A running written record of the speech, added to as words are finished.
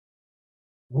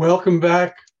Welcome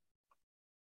back,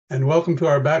 and welcome to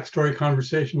our backstory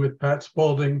conversation with Pat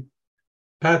Spaulding.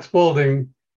 Pat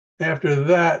Spaulding, after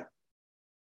that,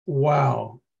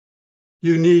 wow,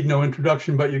 you need no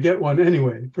introduction, but you get one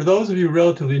anyway. For those of you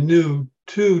relatively new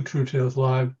to True Tales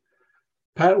Live,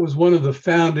 Pat was one of the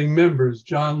founding members.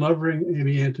 John Lovering,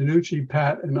 Amy Antonucci,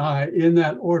 Pat, and I, in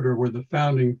that order, were the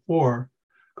founding four,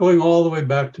 going all the way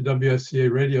back to WSCA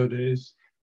radio days.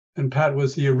 And Pat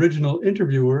was the original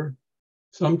interviewer,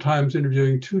 sometimes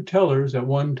interviewing two tellers at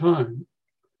one time.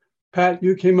 Pat,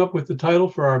 you came up with the title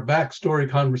for our backstory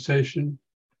conversation,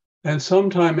 and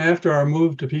sometime after our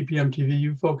move to PPM TV,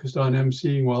 you focused on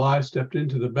emceeing while I stepped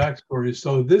into the backstory.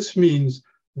 So this means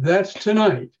that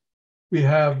tonight we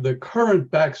have the current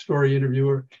backstory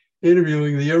interviewer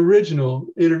interviewing the original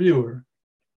interviewer.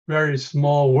 Very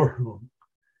small world.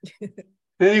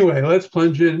 Anyway, let's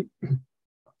plunge in.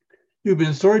 You've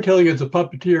been storytelling as a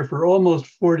puppeteer for almost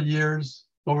 40 years,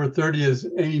 over 30 as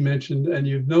Amy mentioned, and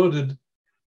you've noted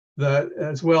that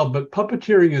as well, but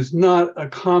puppeteering is not a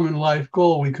common life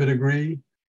goal, we could agree.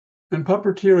 And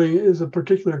puppeteering is a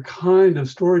particular kind of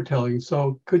storytelling.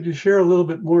 So could you share a little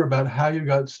bit more about how you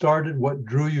got started, what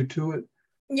drew you to it?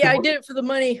 Yeah, I did it for the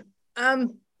money.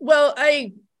 Well,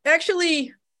 I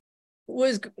actually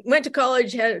went to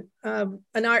college, had an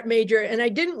art major, and I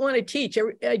didn't want to teach.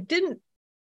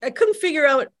 I couldn't figure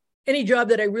out any job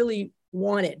that I really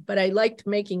wanted, but I liked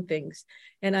making things,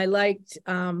 and I liked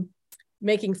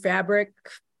making fabric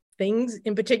things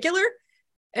in particular,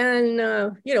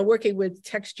 and working with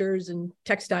textures and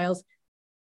textiles.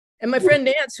 And my friend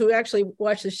Nance, who actually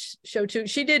watched the show too,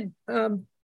 she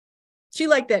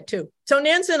liked that too. So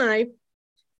Nance and I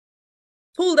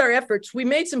pooled our efforts. We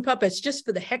made some puppets just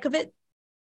for the heck of it.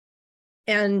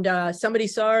 And somebody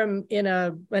saw him in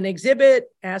an exhibit,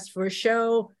 asked for a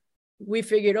show. We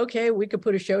figured, okay, we could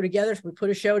put a show together. So we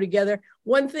put a show together.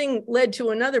 One thing led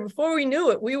to another. Before we knew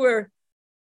it, we were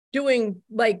doing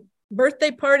like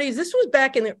birthday parties. This was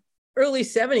back in the early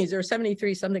 70s or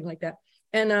 73, something like that.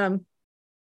 And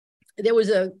there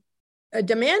was a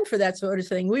demand for that sort of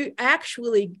thing. We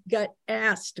actually got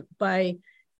asked by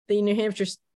the New Hampshire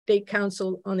State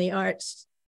Council on the Arts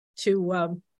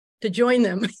to join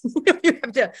them. You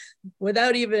have to,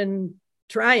 without even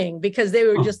trying, because they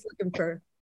were just looking for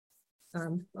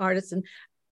artists. And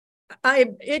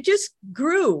it just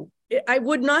grew. I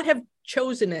would not have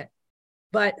chosen it,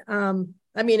 but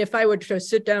I mean, if I were to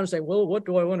sit down and say, well, what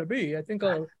do I want to be? I think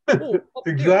I'll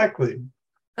exactly.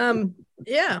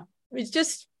 Yeah, it's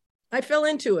just I fell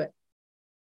into it,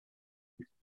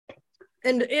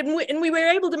 and we were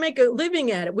able to make a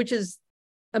living at it, which is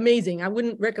amazing. I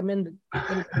wouldn't recommend it.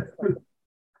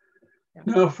 Yeah.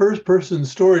 Now, first-person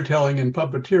storytelling and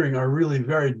puppeteering are really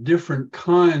very different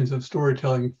kinds of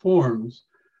storytelling forms.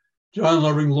 John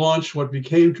Lovering launched what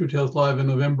became True Tales Live in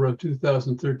November of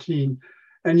 2013,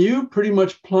 and you pretty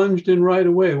much plunged in right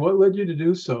away. What led you to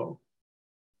do so?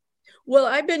 Well,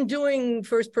 I've been doing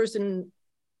first-person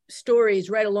stories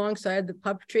right alongside the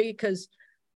puppetry because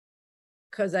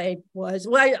I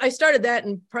started that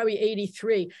in probably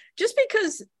 83, just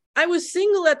because I was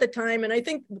single at the time. And I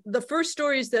think the first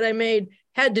stories that I made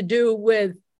had to do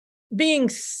with being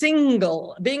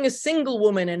single, being a single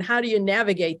woman, and how do you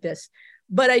navigate this?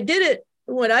 But I did it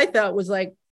what I thought was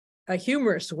like a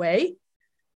humorous way.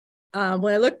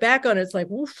 When I look back on it, it's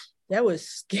like, oof, that was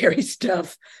scary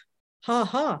stuff. Ha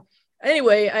ha.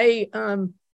 Anyway,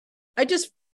 I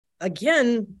just,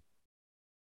 again,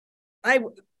 I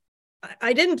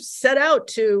didn't set out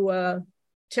to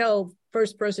tell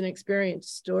first-person experience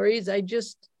stories. I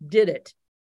just did it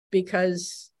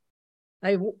because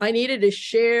I needed to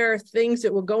share things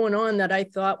that were going on that I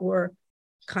thought were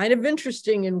kind of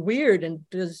interesting and weird. And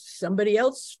does somebody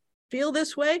else feel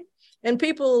this way? And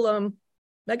people,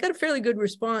 I got a fairly good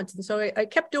response. And so I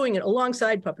kept doing it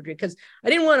alongside puppetry because I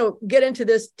didn't want to get into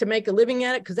this to make a living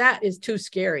at it because that is too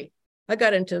scary. I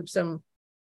got into some,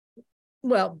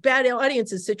 bad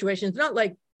audiences situations, not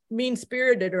like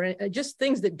mean-spirited or just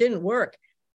things that didn't work.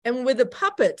 And with the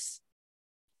puppets,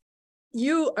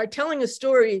 you are telling a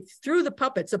story through the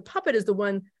puppets. The puppet is the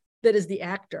one that is the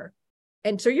actor.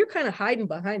 And so you're kind of hiding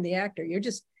behind the actor. You're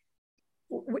just,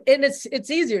 and it's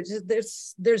easier. It's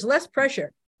just, there's less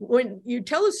pressure. When you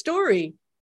tell a story,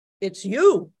 it's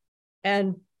you.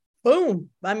 And boom,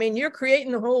 I mean, you're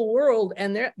creating the whole world,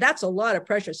 and that's a lot of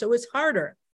pressure. So it's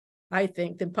harder, I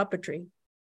think, than puppetry.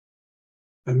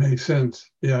 That makes sense.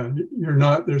 Yeah,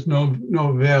 there's no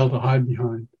veil to hide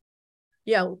behind.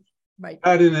 Yeah, right.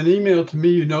 And in an email to me,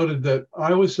 you noted that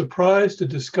I was surprised to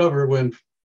discover when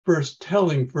first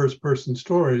telling first-person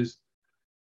stories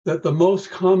that the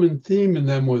most common theme in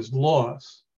them was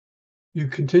loss. you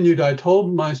continued, I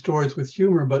told my stories with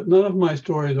humor, but none of my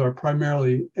stories are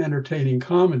primarily entertaining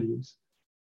comedies.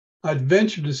 I'd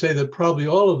venture to say that probably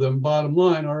all of them, bottom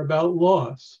line, are about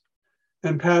loss.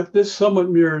 And Pat, this somewhat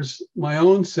mirrors my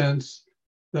own sense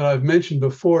that I've mentioned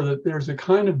before, that there's a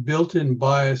kind of built-in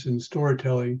bias in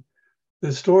storytelling.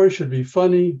 The story should be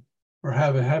funny or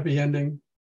have a happy ending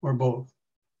or both.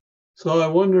 So I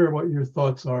wonder what your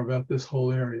thoughts are about this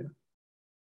whole area.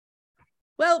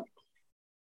 Well,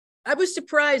 I was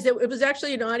surprised that it was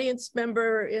actually an audience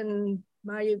member in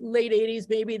my late 80s,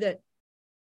 maybe, that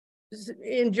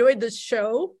enjoyed this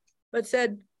show, but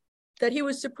said that he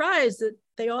was surprised that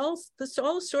all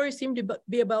the stories seemed to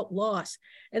be about loss.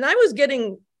 And I was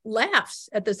getting laughs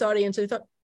at this audience. I thought,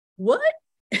 what?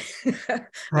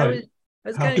 Right. I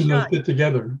was How kind of can those shocked. fit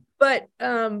together? But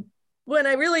when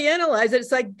I really analyze it,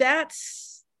 it's like,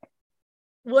 that's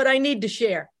what I need to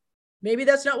share. Maybe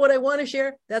that's not what I want to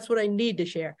share. That's what I need to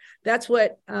share. That's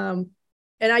what, and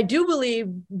I do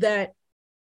believe that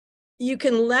you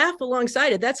can laugh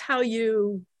alongside it. That's how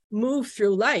you move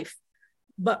through life.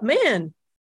 But man,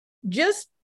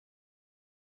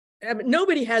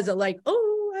 nobody has a like,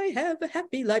 oh, I have a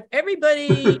happy life.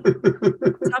 Everybody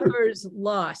suffers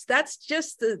loss. That's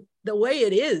just the way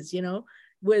it is,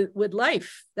 with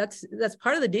life. That's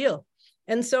part of the deal.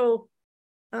 And so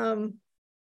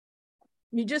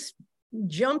you just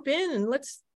jump in and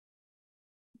let's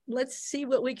see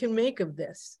what we can make of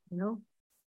this,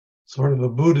 Sort of a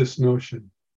Buddhist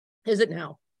notion. Is it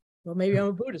now? Well, maybe I'm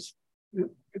a Buddhist.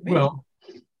 Well,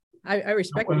 I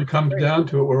respect when it comes down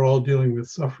to it, we're all dealing with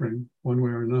suffering one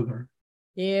way or another.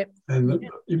 Yeah. And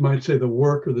you might say the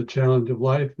work or the challenge of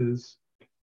life is,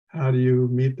 how do you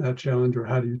meet that challenge, or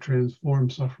how do you transform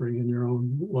suffering in your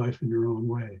own life in your own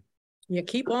way? You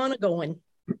keep on going.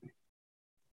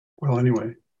 Well,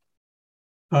 anyway,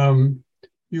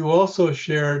 you also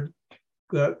shared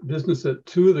that business that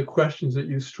two of the questions that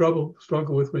you struggle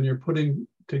with when you're putting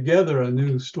together a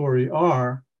new story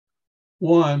are,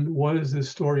 one, what is this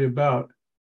story about?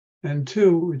 And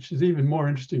two, which is even more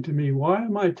interesting to me, why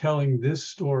am I telling this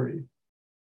story?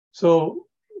 So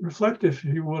reflect, if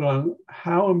you would, on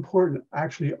how important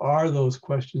actually are those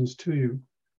questions to you,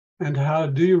 and how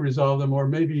do you resolve them? Or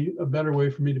maybe a better way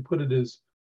for me to put it is,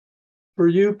 for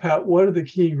you, Pat, what are the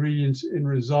key ingredients in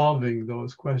resolving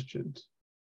those questions?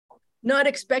 Not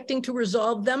expecting to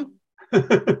resolve them.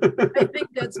 I think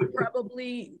that's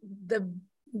probably the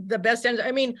best answer.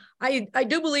 I mean, I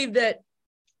do believe that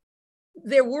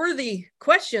they're worthy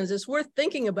questions. It's worth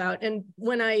thinking about. And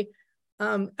when I've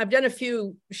done a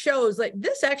few shows like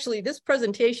this, actually, this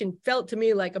presentation felt to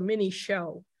me like a mini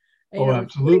show.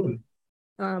 Absolutely.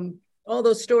 All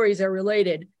those stories are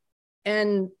related.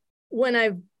 And when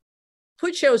I've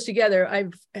put shows together,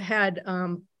 I've had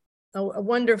a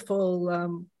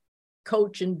wonderful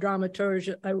coach and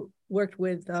dramaturge. I worked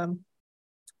with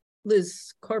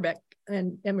Liz Corbeck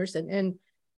and Emerson, and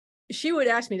she would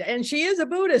ask me that, and she is a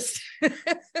Buddhist. So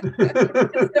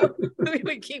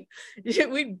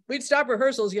we'd stop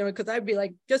rehearsals, because I'd be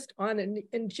like just on,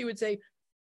 and she would say,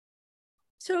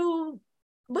 so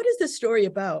what is this story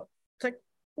about? It's like,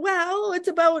 well, it's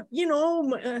about,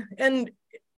 and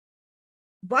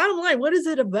bottom line, what is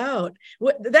it about?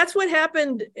 That's what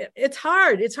happened. It's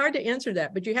hard to answer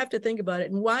that, but you have to think about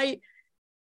it. And why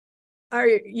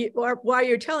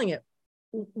you're telling it?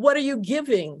 What are you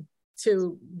giving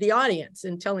to the audience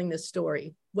in telling this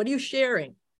story? What are you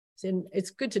sharing? And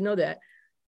it's good to know that,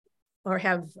 or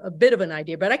have a bit of an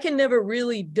idea, but I can never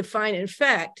really define it. In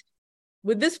fact,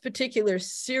 with this particular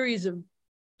series of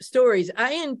stories,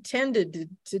 I intended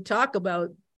to talk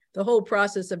about the whole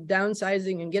process of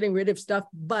downsizing and getting rid of stuff,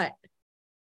 but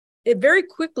it very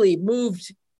quickly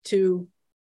moved to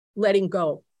letting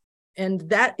go. And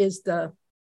that's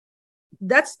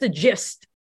the gist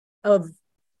of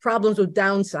problems with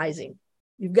downsizing.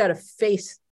 You've got to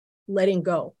face letting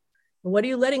go. And what are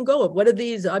you letting go of? What do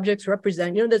these objects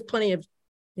represent? There's plenty of,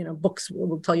 books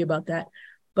will tell you about that,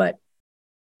 but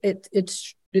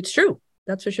it's true.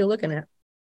 That's what you're looking at.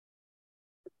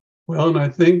 Well, and I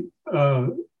think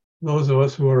those of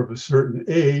us who are of a certain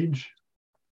age,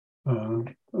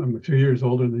 I'm a few years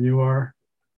older than you are,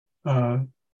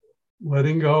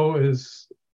 letting go is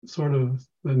sort of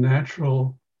the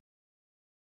natural,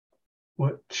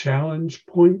 challenge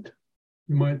point,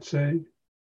 you might say.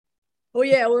 Oh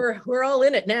yeah, we're all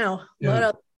in it now. A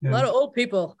lot of old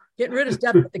people getting rid of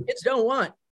stuff that the kids don't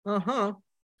want. Uh-huh.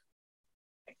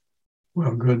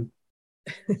 Well, good.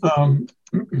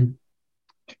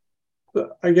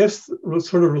 I guess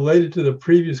sort of related to the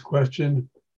previous question,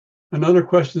 another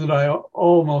question that I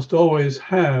almost always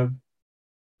have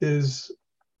is,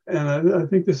 and I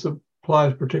think this applies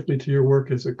applies particularly to your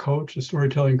work as a coach, a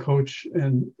storytelling coach,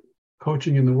 and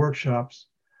coaching in the workshops.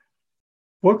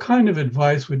 What kind of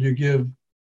advice would you give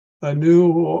a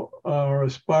new or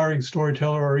aspiring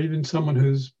storyteller, or even someone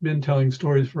who's been telling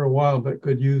stories for a while but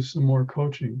could use some more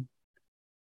coaching?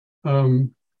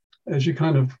 As you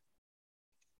kind of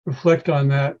reflect on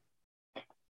that,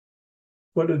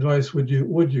 what advice would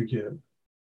you give?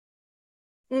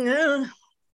 Yeah.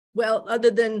 Well,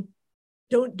 other than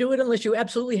don't do it unless you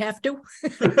absolutely have to.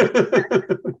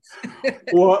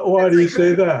 Why do you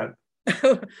say that?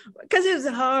 Because it's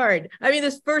hard. I mean,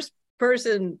 this first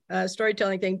person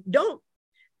storytelling thing, don't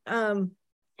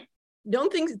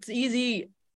think it's easy.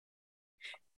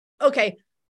 Okay.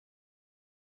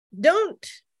 Don't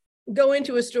go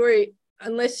into a story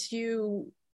unless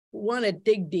you want to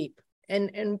dig deep,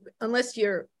 and unless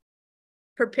you're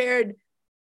prepared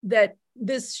that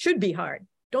this should be hard.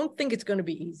 Don't think it's going to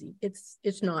be easy.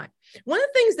 It's not. One of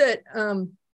the things that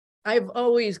I've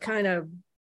always kind of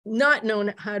not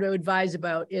known how to advise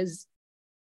about is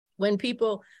when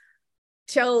people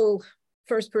tell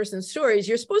first person stories,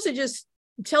 you're supposed to just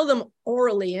tell them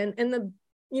orally. And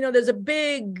there's a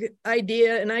big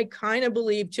idea, and I kind of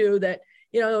believe too, that,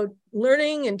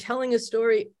 learning and telling a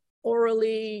story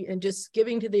orally and just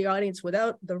giving to the audience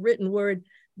without the written word,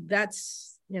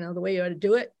 that's, the way you ought to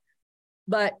do it.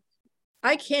 But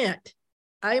I can't.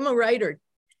 I'm a writer,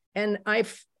 and I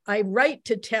write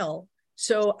to tell.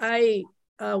 So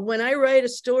when I write a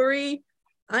story,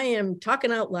 I am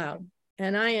talking out loud,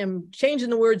 and I am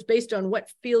changing the words based on what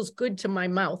feels good to my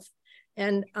mouth.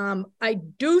 And I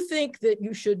do think that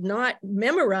you should not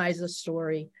memorize a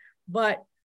story, but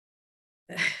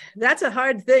that's a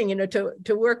hard thing,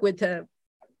 to work with, to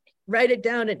write it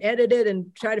down and edit it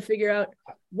and try to figure out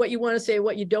what you want to say,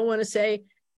 what you don't want to say,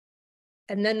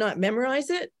 and then not memorize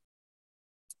it.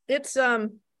 It's but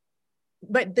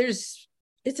it's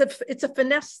a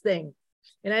finesse thing,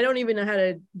 and I don't even know how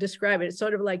to describe it. It's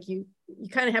sort of like you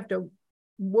kind of have to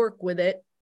work with it,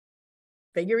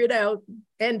 figure it out,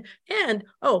 and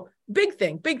big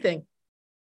thing,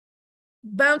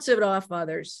 bounce it off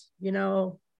others.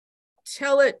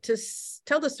 Tell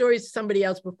the stories to somebody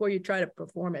else before you try to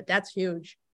perform it. That's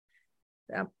huge.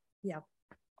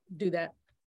 Do that.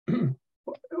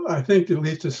 I think, at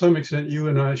least to some extent, you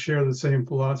and I share the same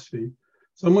philosophy.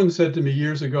 Someone said to me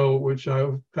years ago, which I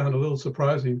found a little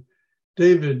surprising,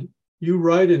 David, you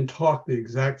write and talk the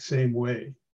exact same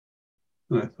way.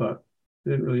 And I thought,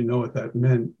 I didn't really know what that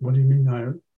meant. What do you mean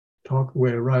I talk the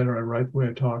way I write, or I write the way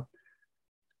I talk?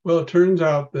 Well, it turns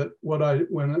out that when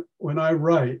I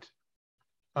write,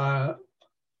 a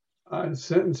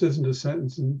sentence isn't a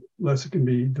sentence unless it can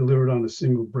be delivered on a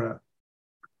single breath.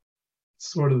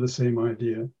 It's sort of the same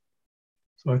idea.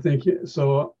 So I think,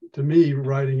 to me,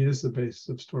 writing is the basis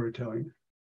of storytelling.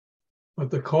 But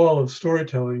the call of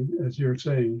storytelling, as you're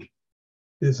saying,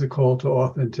 is a call to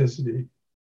authenticity.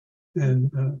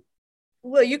 And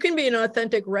well, you can be an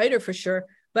authentic writer for sure,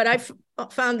 but I've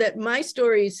found that my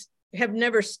stories have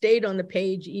never stayed on the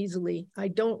page easily. I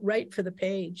don't write for the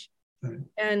page. Right.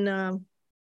 And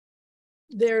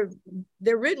they're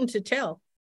written to tell.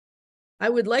 I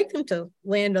would like them to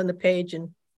land on the page and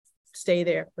stay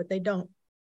there, but they don't.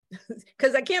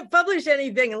 Because I can't publish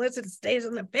anything unless it stays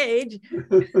on the page.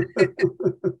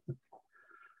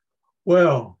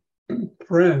 Well,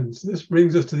 friends, this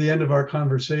brings us to the end of our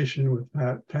conversation with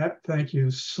Pat. Pat, thank you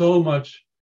so much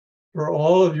for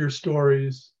all of your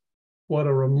stories. What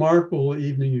a remarkable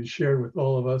evening you shared with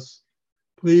all of us.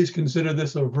 Please consider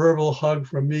this a verbal hug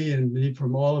from me and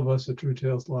from all of us at True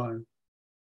Tales Live.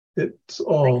 It's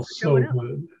all so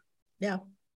good. Yeah.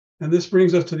 And this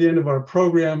brings us to the end of our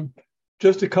program.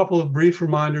 Just a couple of brief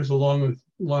reminders along with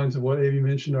lines of what Amy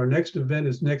mentioned. Our next event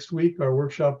is next week. Our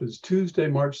workshop is Tuesday,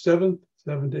 March 7th,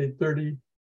 7 to 8:30.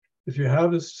 If you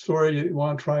have a story you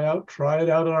want to try it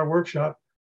out at our workshop.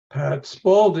 Pat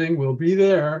Spalding will be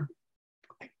there.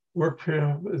 Work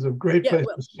is a great place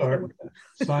to start.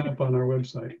 Sign up on our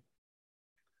website.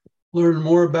 Learn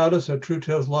more about us at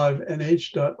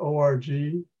truetaleslivenh.org.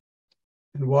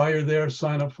 And while you're there,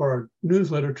 sign up for our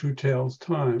newsletter, True Tales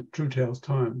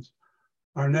Times.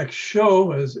 Our next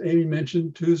show, as Amy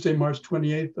mentioned, Tuesday, March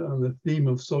 28th, on the theme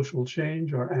of social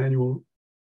change, our annual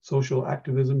social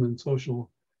activism and social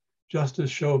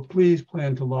justice show. Please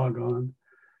plan to log on.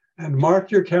 And mark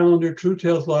your calendar. True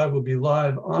Tales Live will be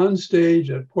live on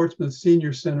stage at Portsmouth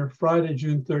Senior Center Friday,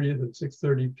 June 30th at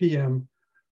 6:30 p.m.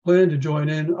 Plan to join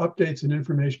in. Updates and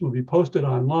information will be posted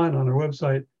online on our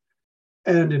website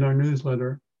and in our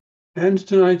newsletter. And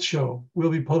tonight's show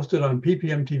will be posted on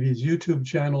PPM TV's YouTube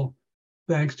channel,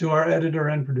 thanks to our editor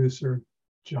and producer,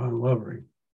 John Lovering.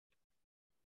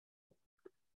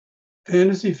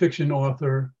 Fantasy fiction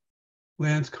author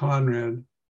Lance Conrad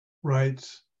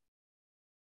writes,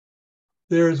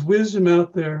 "There is wisdom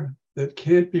out there that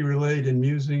can't be relayed in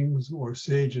musings or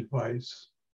sage advice.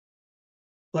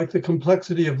 Like the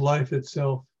complexity of life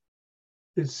itself,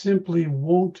 it simply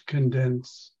won't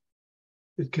condense.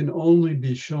 It can only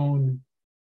be shown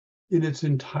in its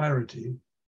entirety.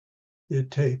 It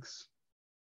takes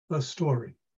a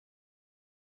story."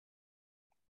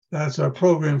 That's our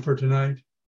program for tonight.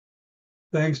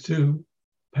 Thanks to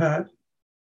Pat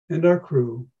and our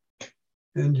crew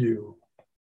and you.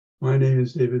 My name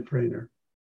is David Frainer.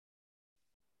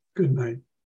 Good night.